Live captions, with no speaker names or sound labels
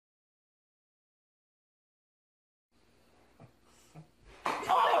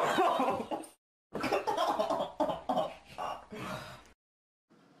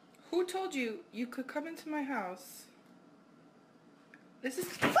told you, you could come into my house. This is...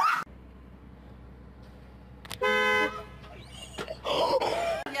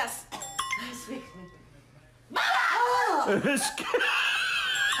 Yes.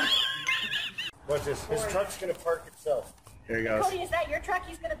 Watch this. His truck's gonna park itself. Here he goes. Cody, is that your truck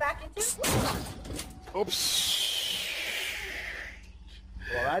he's gonna back into? Oops.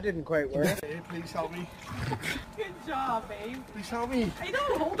 Well, that didn't quite work. Hey, please help me. Good job, babe. Please help me. I know,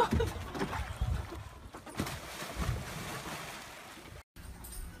 hold on.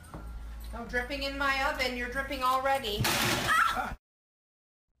 No dripping in my oven. You're dripping already. Ah!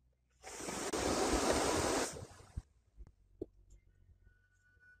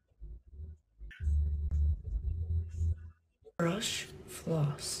 Brush,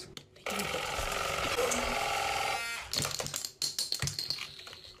 floss.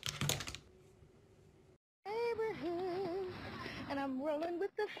 Abraham, and I'm rolling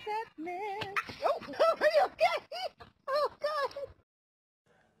with the fat man. Oh, are you okay? Oh, God.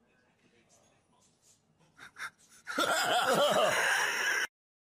 No.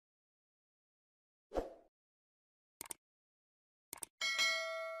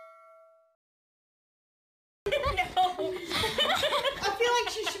 I feel like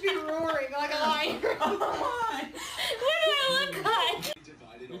she should be roaring like a lion. Come on. What do I look like?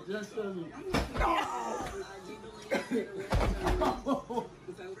 It just doesn't.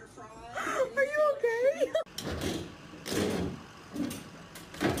 Are you okay?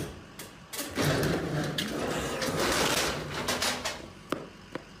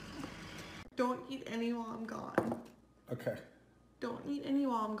 Don't eat any while I'm gone. Okay. Don't eat any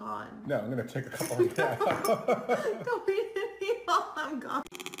while I'm gone. No, I'm gonna take a couple of now. Don't eat any while I'm gone.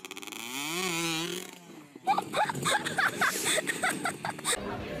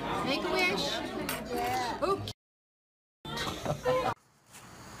 Make a wish. Yeah. Oops.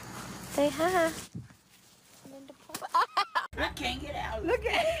 Say hi. I can't get out. Look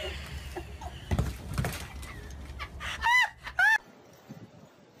at it.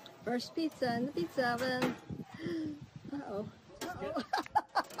 First pizza in the pizza oven. Uh-oh. Uh-oh.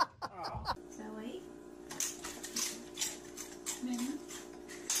 Zoe?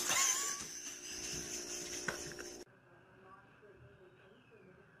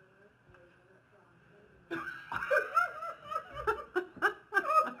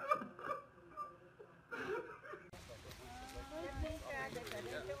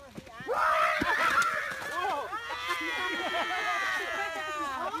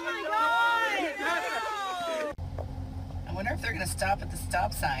 I wonder if they're going to stop at the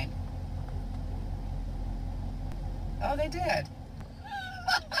stop sign. Oh, they did.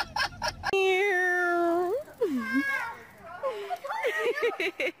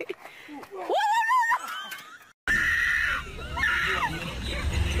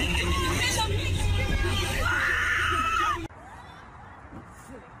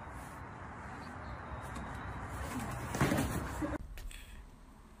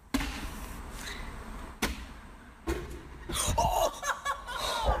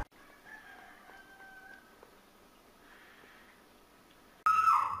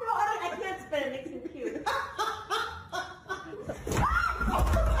 I can't spin, it makes me cute.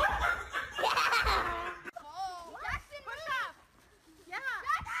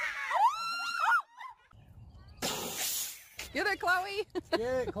 Get it, Chloe.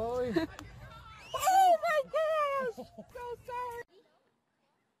 Yeah, Chloe. Oh my gosh. So sorry.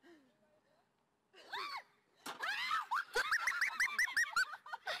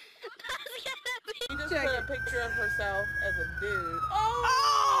 She just put a picture of herself as a dude. Oh!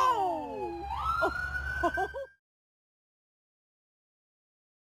 Oh!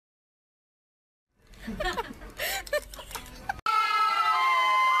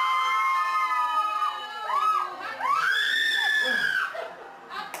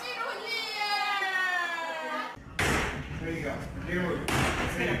 There you go. Here we go.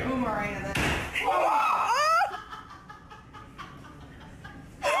 There you go. Boomerang of that.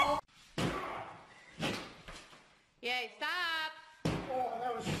 Yay, stop! Oh,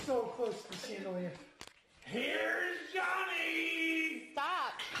 that was so close to chandelier. Here's Johnny!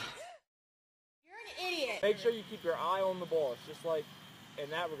 Stop! You're an idiot. Make sure you keep your eye on the ball. It's just like, in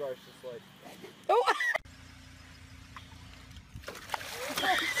that regard, it's just like. Oh!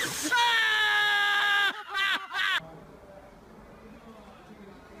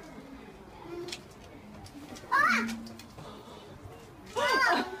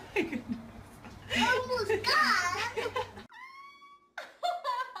 Almost got.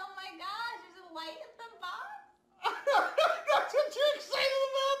 Oh my gosh, there's a light in the box? That's what you're excited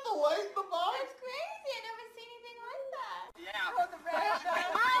about? The light in the box? That's crazy. I never seen anything like that. Yeah. Oh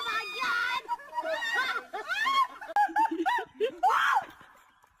my God.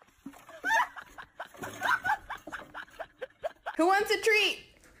 Who wants a treat?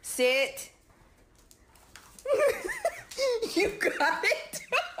 Sit. You got it?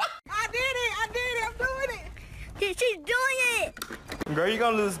 I did it! I'm doing it! She's doing it. Girl, you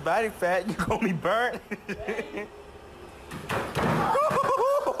gonna lose body fat. You gonna be burnt.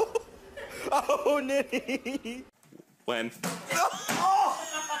 Oh, Nitty. When?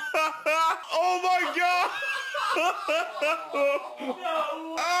 Oh my God!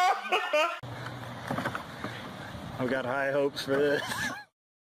 I've got high hopes for this.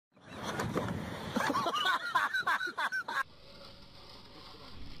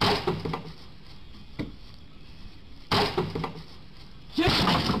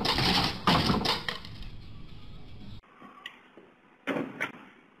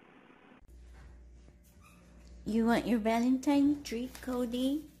 You want your Valentine treat,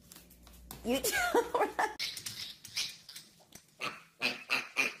 Cody? You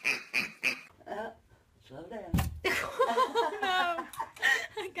slow down. No.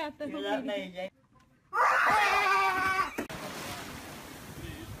 I got the You love me, Jay.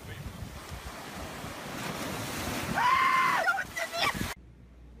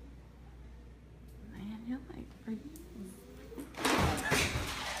 Man, you're like...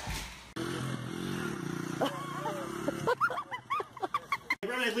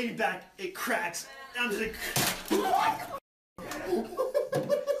 When I lean back, it cracks. I'm just like...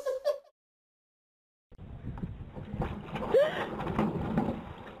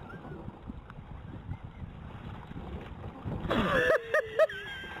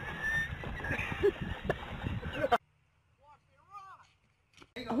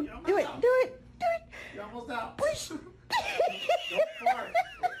 Do it. You're almost out. Push. Go for it.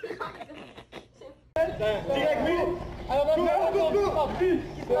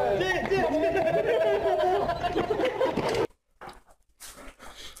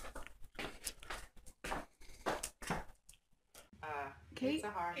 Kate,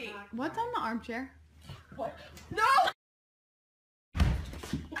 what's on the armchair? What? No!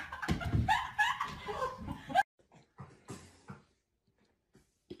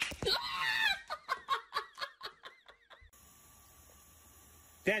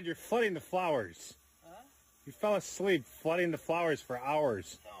 Dad, you're flooding the flowers. Huh? You fell asleep flooding the flowers for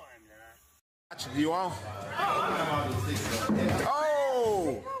hours. No, I'm not. You on?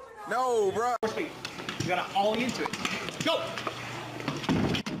 Oh! No, bro. You gotta ollie into it. Go!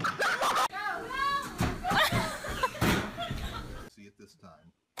 See it this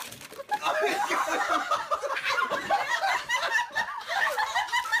time.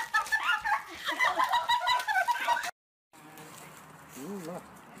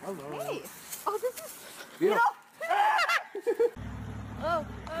 Hey. Oh, this is... oh,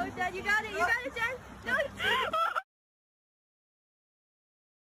 Dad, you got it. You got it, Dad. No,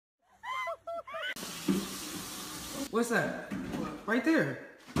 What's that? Right there.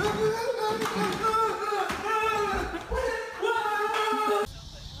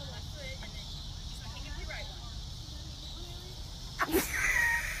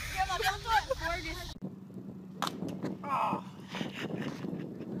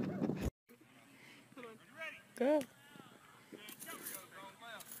 Go.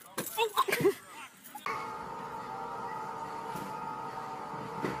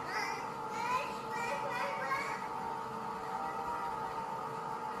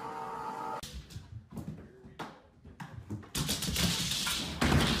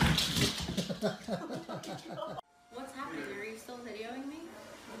 What's happening? Are you still videoing me?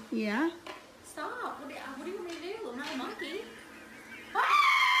 Yeah. Stop. What do you want me to do? I'm not a monkey.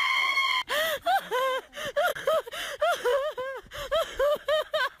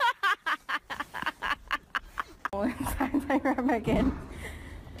 Go inside, I right back in.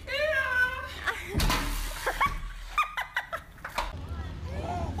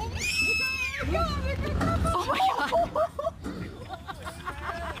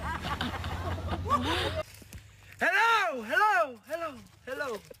 Oh my God. Hello! Hello! Hello! Hello!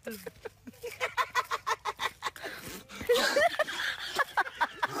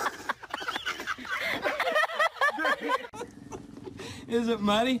 Is it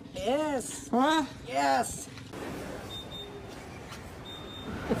muddy? Yes. Huh? Yes.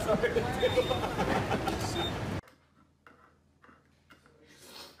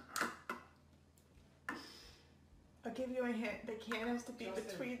 I'll give you a hint. The can has to be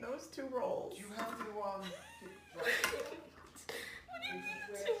between those two rolls. You have to, What do you mean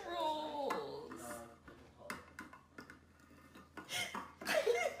 2 rolls?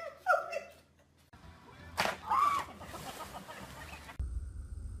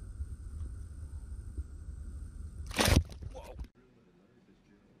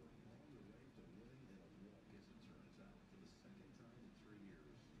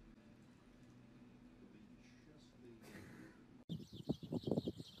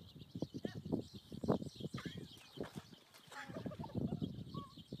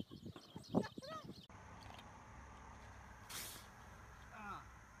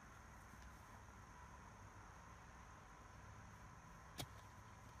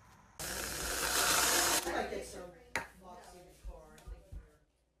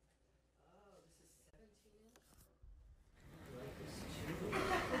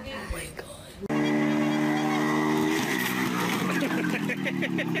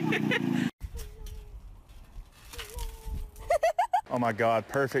 my God,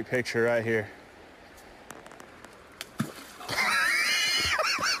 perfect picture right here. I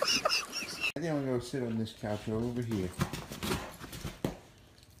think I'm gonna go sit on this couch over here.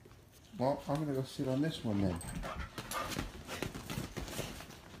 Well, I'm gonna go sit on this one then.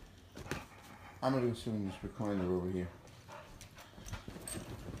 I'm gonna go sit on this recliner over here.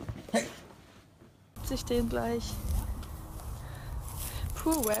 Hey! Ich den gleich.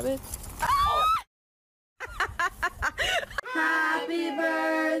 Puh, Rabbit. Happy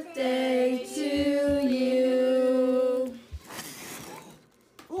birthday to you.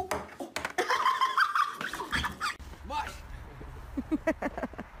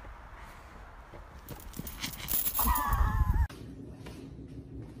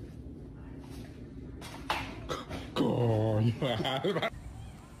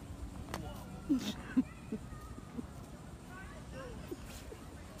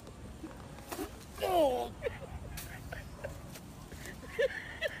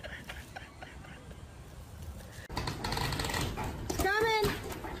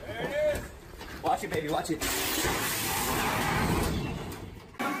 Watch it, baby, watch it.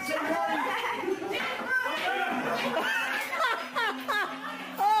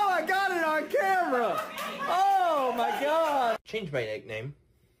 Oh, I got it on camera! Oh my God! Change my nickname.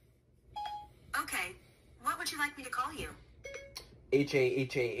 Okay, what would you like me to call you?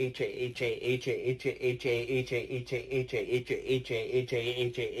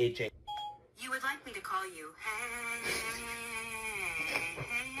 H-A-H-A-H-A-H-A-H-A-H-A-H-A-H-A-H-A-H-A-H-A-H-A-H-A-H-A-H-A-H-A-H-A-H-A.